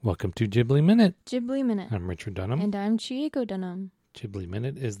Welcome to Ghibli Minute. Ghibli Minute. I'm Richard Dunham. And I'm Chieko Dunham. Ghibli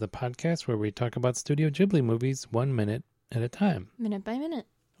Minute is the podcast where we talk about Studio Ghibli movies 1 minute at a time. Minute by minute.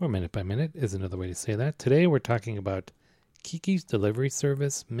 Or minute by minute is another way to say that. Today we're talking about Kiki's Delivery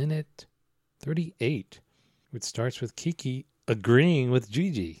Service Minute 38, which starts with Kiki agreeing with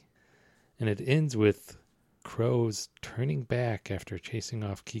Gigi. And it ends with crows turning back after chasing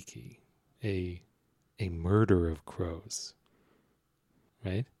off Kiki. A murder of crows.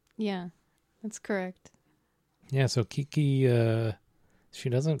 Right? Yeah, that's correct. Yeah, so Kiki, she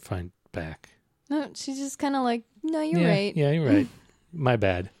doesn't find back. No, she's just kind of like, no, you're right. Yeah, you're right. My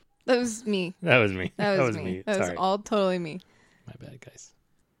bad. That was me. That was me. That was me. That was Sorry. all totally me. My bad, guys.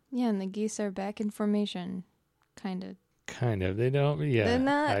 Yeah, and the geese are back in formation. Kind of. Kind of. They don't, yeah. They're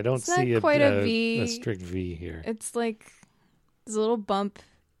not, I don't it's see not quite a V. a strict V here. It's like, there's a little bump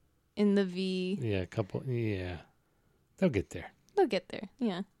in the V. Yeah, a couple, yeah. They'll get there. They'll get there.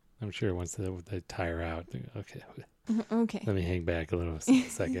 Yeah. I'm sure once they tire out. Okay, Okay. let me hang back a little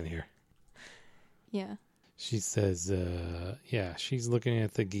second here. Yeah. She says, she's looking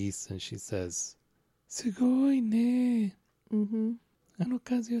at the geese and she says, "Sugoi ne." Mm-hmm.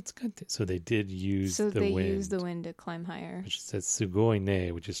 So they did use So the they wind. use the wind to climb higher. Which says "sugoi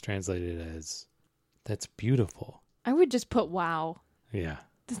ne," which is translated as "that's beautiful." I would just put wow. Yeah,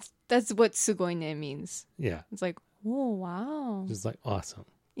 That's what sugoi ne means. yeah, It's like, oh, wow. just like awesome.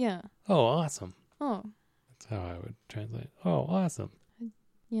 Yeah. Oh, awesome. Oh, That's how I would translate. Oh, awesome.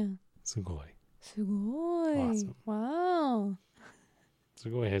 yeah. Sugoi. Sugoi. Awesome. Wow.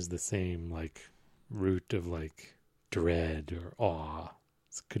 Sugoi has the same like root of like dread or awe.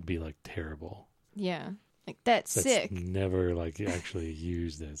 It could be like terrible. Yeah. Like, that's sick. Never like actually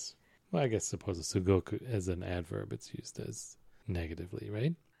used as. Well, I guess suppose a sugoku as an adverb, it's used as negatively,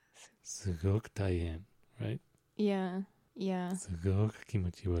 right? Sugoku taihen, right? Yeah. Yeah. Sugoku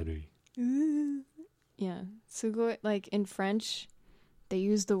kimachi warui. Yeah. Sugoi, like in French, they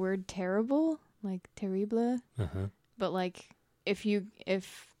use the word terrible, like terrible. Uh-huh. But like, if you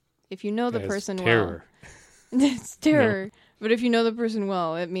know the As person terror. well, it's terror. No. But if you know the person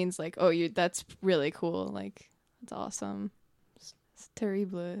well, it means like, oh, that's really cool. Like, it's awesome. It's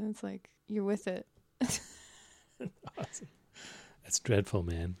terrible. It's like, you're with it. Awesome. That's dreadful,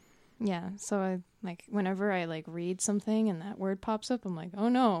 man. Yeah, so I like whenever I like read something and that word pops up, I'm like, oh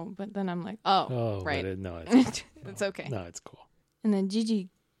no, but then I'm like, oh right, No, it's, it's okay. No, it's cool. And then Gigi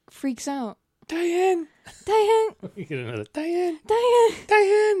freaks out. Diane! Diane! We get another Diane! Diane!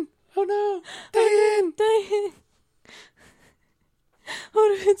 Diane! Oh no! Diane! Diane!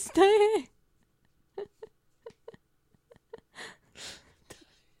 Oh, it's Diane!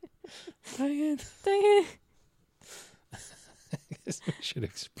 Diane! Diane! I guess we should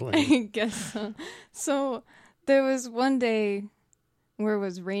explain. I guess so. So there was one day where it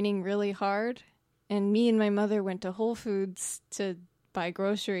was raining really hard, and me and my mother went to Whole Foods to buy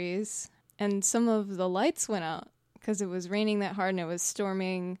groceries, and some of the lights went out because it was raining that hard and it was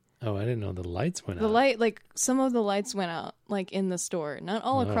storming. Oh, I didn't know the lights went out. Some of the lights went out, like in the store. Not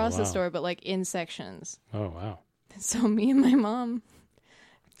all across the wow. store, but like in sections. Oh, wow. So me and my mom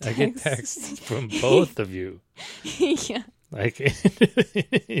I get texts from both of you. Yeah. Like,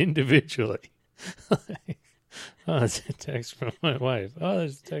 individually. Like, oh, there's a text from my wife. Oh,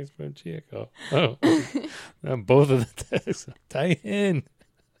 there's a text from Chieko. Oh, both of the texts. Diane.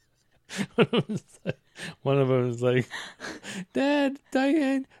 One of them was like, Dad,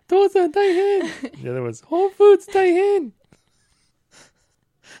 Diane. Dosa, Diane. The other was, Whole Foods, Diane.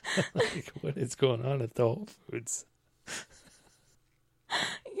 Like, what is going on at the Whole Foods?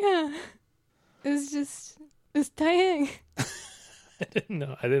 Yeah. It's Diane. I didn't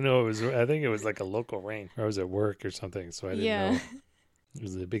know it was. I think it was like a local rain. Or I was at work or something, so I didn't know.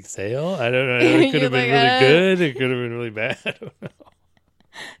 Was it a big sale? I don't know. It could have been really good. It could have been really bad. I don't know.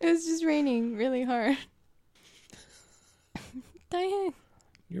 It was just raining really hard. Diane.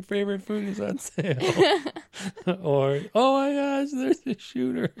 Your favorite food is on sale. Or, oh my gosh, there's a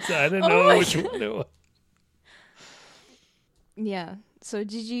shooter. So I didn't know which one it was. Yeah. So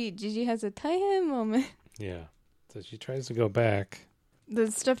Gigi has a Diane moment. Yeah. So she tries to go back.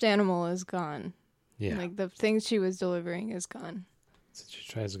 The stuffed animal is gone. Yeah. Like the things she was delivering is gone. So she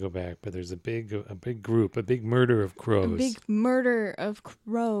tries to go back, but there's a big group, a big murder of crows. A big murder of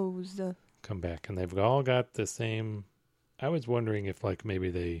crows. Come back, and they've all got the same. I was wondering if like maybe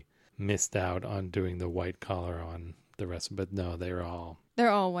they missed out on doing the white collar on the rest, but no, they're all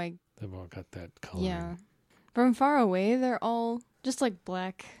white. They've all got that color. Yeah. From far away, they're all just like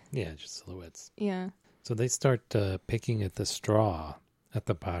black. Yeah, just silhouettes. Yeah. So they start picking at the straw at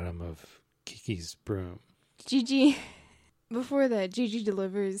the bottom of Kiki's broom. Gigi before that, Gigi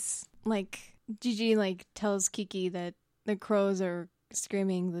delivers, Gigi, tells Kiki that the crows are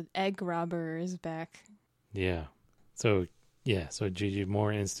screaming the egg robber is back. Yeah. So Gigi,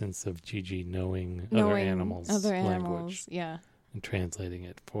 more instance of Gigi knowing other animals' language. Yeah. And translating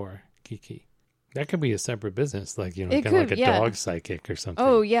it for Kiki. That could be a separate business, It kind of could, like a yeah. dog psychic or something.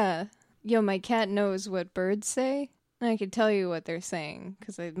 Oh, yeah. Yo, my cat knows what birds say, and I could tell you what they're saying,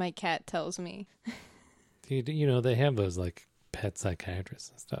 because my cat tells me. They have those, pet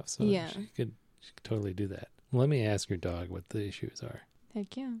psychiatrists and stuff, so Yeah. she could totally do that. Let me ask your dog what the issues are.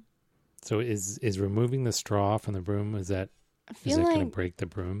 Heck yeah. So is removing the straw from the broom, is that going to break the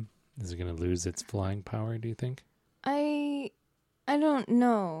broom? Is it going to lose its flying power, do you think? I don't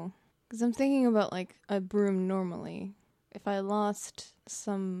know, because I'm thinking about, a broom normally. If I lost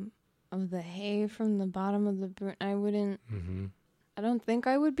some of the hay from the bottom of the broom, I wouldn't... Mm-hmm. I don't think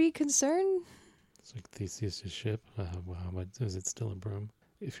I would be concerned. It's like Theseus' ship. Is it still a broom?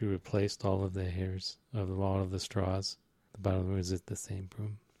 If you replaced all of the hairs of all of the straws, the bottom, is it the same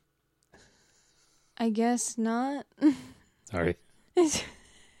broom? I guess not. Sorry.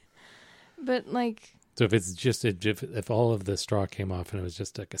 But, So if it's just if all of the straw came off and it was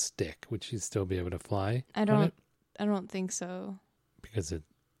just like a stick, would she still be able to fly? I don't think so. Because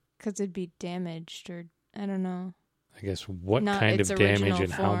it'd be damaged, or I don't know. I guess what Not kind of its damage original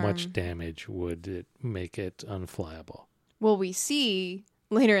and how much form. damage would it make it unflyable? Well, we see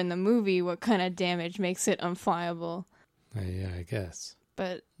later in the movie what kind of damage makes it unflyable. Yeah, I guess.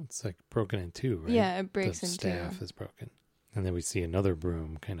 But It's broken in two, right? yeah, it breaks the in two. staff is broken. And then we see another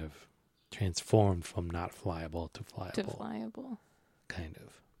broom kind of transformed from not flyable to flyable. Kind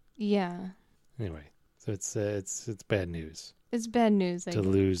of. Yeah. Anyway, so it's bad news It's bad news, I to guess.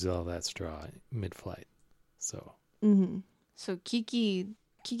 lose all that straw mid-flight. So Mm-hmm. So Kiki's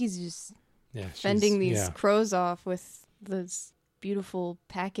just yeah, fending these crows off with this beautiful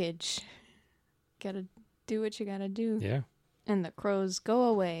package. Gotta do what you gotta do. Yeah. And the crows go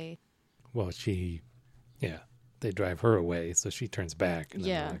away. Well, they drive her away, so she turns back, and then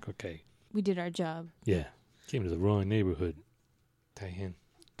Yeah. they're like, okay, We did our job. yeah, came to the wrong neighborhood. Taihin.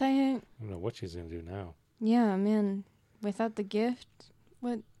 Dang. I don't know what she's gonna do now. Yeah, man. Without the gift,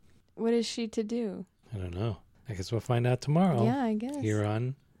 what is she to do? I don't know. I guess we'll find out tomorrow. Yeah, I guess. Here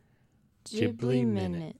on Ghibli Minute.